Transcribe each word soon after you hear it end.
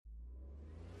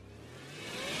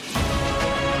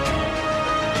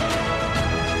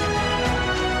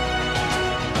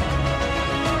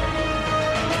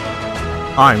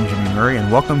I'm Jimmy Murray,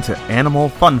 and welcome to Animal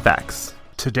Fun Facts.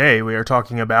 Today we are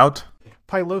talking about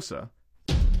Pilosa.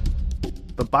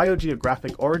 The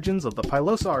biogeographic origins of the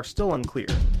Pilosa are still unclear,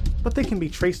 but they can be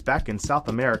traced back in South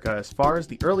America as far as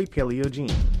the early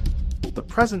Paleogene. The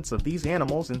presence of these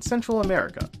animals in Central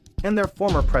America and their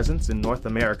former presence in North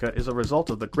America is a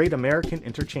result of the Great American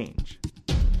Interchange.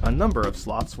 A number of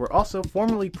sloths were also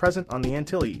formerly present on the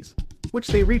Antilles, which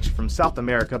they reached from South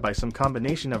America by some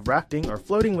combination of rafting or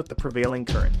floating with the prevailing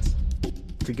currents.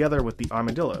 Together with the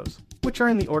armadillos, which are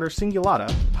in the order Cingulata,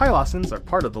 Pilosans are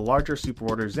part of the larger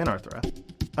superorder Xenarthra,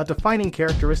 a defining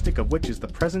characteristic of which is the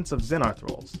presence of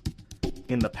xenarthrals.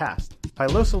 In the past,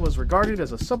 Pilosa was regarded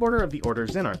as a suborder of the order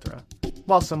Xenarthra,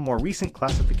 while some more recent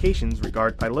classifications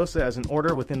regard Pilosa as an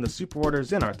order within the superorder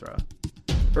Xenarthra.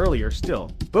 Earlier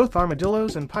still, both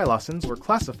armadillos and pilosans were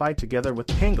classified together with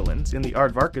pangolins in the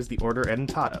aardvark as the order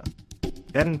Edentata.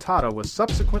 Edentata was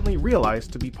subsequently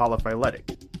realized to be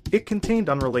polyphyletic. It contained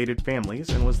unrelated families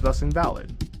and was thus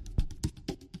invalid.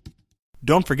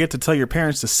 Don't forget to tell your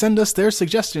parents to send us their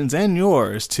suggestions and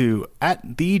yours to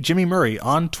 @TheJimmyMurray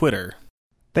on Twitter.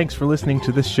 Thanks for listening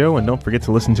to this show, and don't forget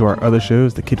to listen to our other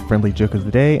shows, the Kid-Friendly Joke of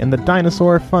the Day and the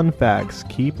Dinosaur Fun Facts.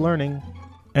 Keep learning.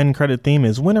 End credit theme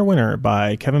is Winner Winner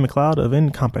by Kevin MacLeod of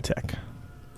Incompetech.